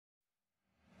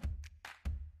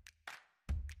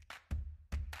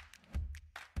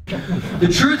The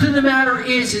truth of the matter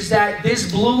is that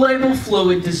this blue label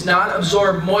fluid does not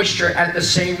absorb moisture at the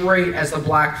same rate as the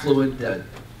black fluid did.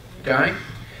 Okay?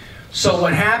 So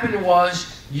what happened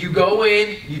was, you go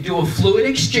in, you do a fluid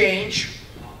exchange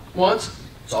once,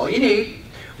 that's all you need.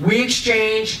 We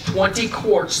exchange 20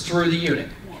 quarts through the unit,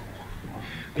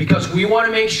 because we want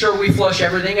to make sure we flush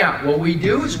everything out. What we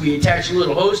do is we attach a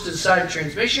little hose to the side of the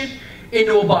transmission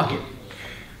into a bucket.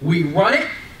 We run it,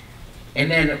 and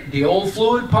then the old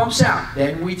fluid pumps out.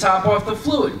 Then we top off the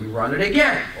fluid. We run it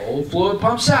again. Old fluid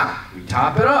pumps out. We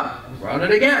top it up. Run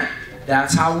it again.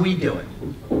 That's how we do it.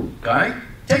 Okay?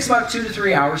 Takes about 2 to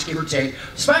 3 hours, give or take,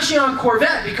 especially on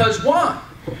Corvette, because why?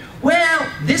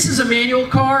 Well, this is a manual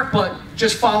car, but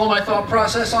just follow my thought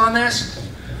process on this.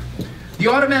 The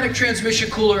automatic transmission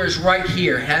cooler is right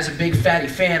here. It has a big fatty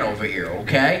fan over here,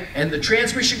 okay? And the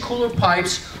transmission cooler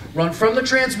pipes run from the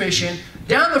transmission,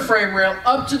 down the frame rail,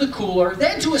 up to the cooler,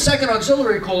 then to a second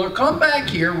auxiliary cooler, come back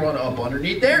here, run up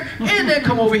underneath there, and then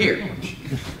come over here.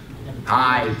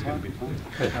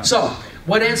 So,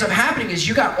 what ends up happening is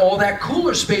you got all that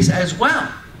cooler space as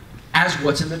well as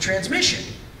what's in the transmission,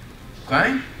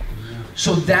 okay?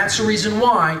 So that's the reason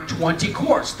why 20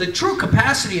 quarts. The true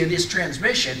capacity of this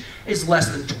transmission is less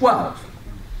than 12,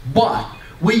 but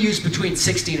we use between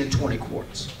 16 and 20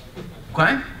 quarts,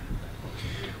 okay?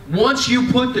 Once you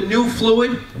put the new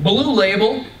fluid, blue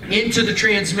label, into the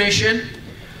transmission,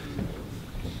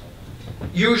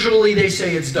 usually they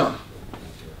say it's done.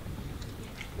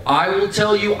 I will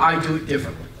tell you, I do it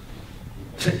differently.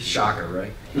 Shocker,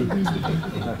 right?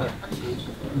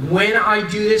 When I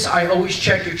do this, I always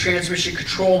check your transmission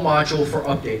control module for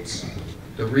updates.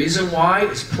 The reason why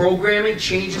is programming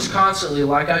changes constantly,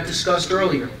 like I discussed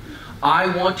earlier. I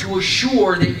want to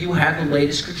assure that you have the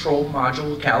latest control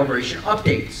module calibration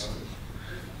updates.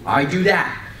 I do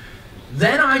that.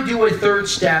 Then I do a third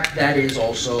step that is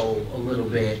also a little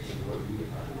bit,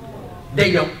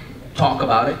 they don't talk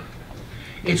about it.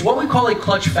 It's what we call a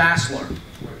clutch fast learn.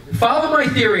 Follow my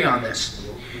theory on this.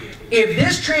 If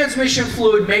this transmission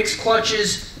fluid makes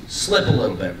clutches slip a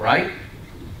little bit, right?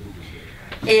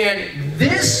 And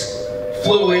this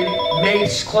fluid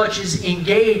makes clutches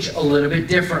engage a little bit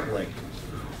differently.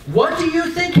 What do you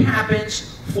think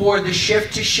happens for the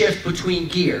shift to shift between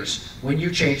gears when you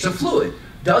change the fluid?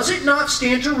 Does it not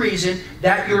stand to reason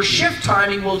that your shift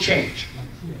timing will change?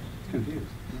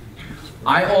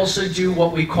 I also do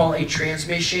what we call a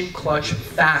transmission clutch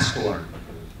fast learn.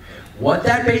 What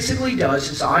that basically does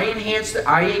is I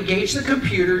engage the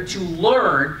computer to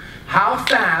learn how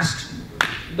fast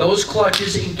those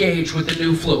clutches engage with the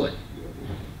new fluid.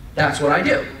 That's what I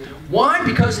do. Why?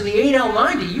 Because in the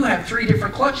 8L90 you have 3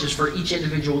 different clutches for each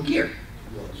individual gear.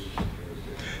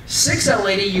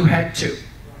 6L80 you had 2.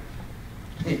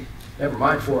 Never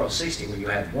mind 4L60 when you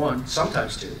had 1,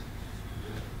 sometimes 2.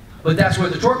 But that's where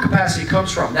the torque capacity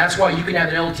comes from. That's why you can have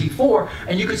an LT4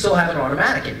 and you can still have an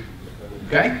automatic in it.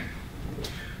 Okay?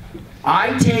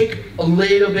 I take a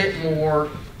little bit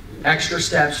more extra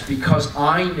steps because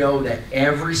I know that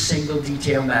every single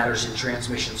detail matters in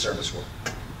transmission service work.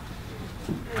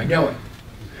 I know it.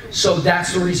 So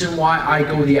that's the reason why I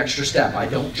go the extra step. I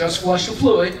don't just flush the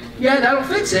fluid. Yeah, that'll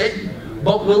fix it.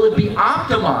 But will it be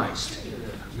optimized?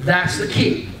 That's the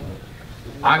key.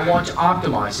 I want to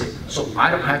optimize it so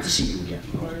I don't have to see you again.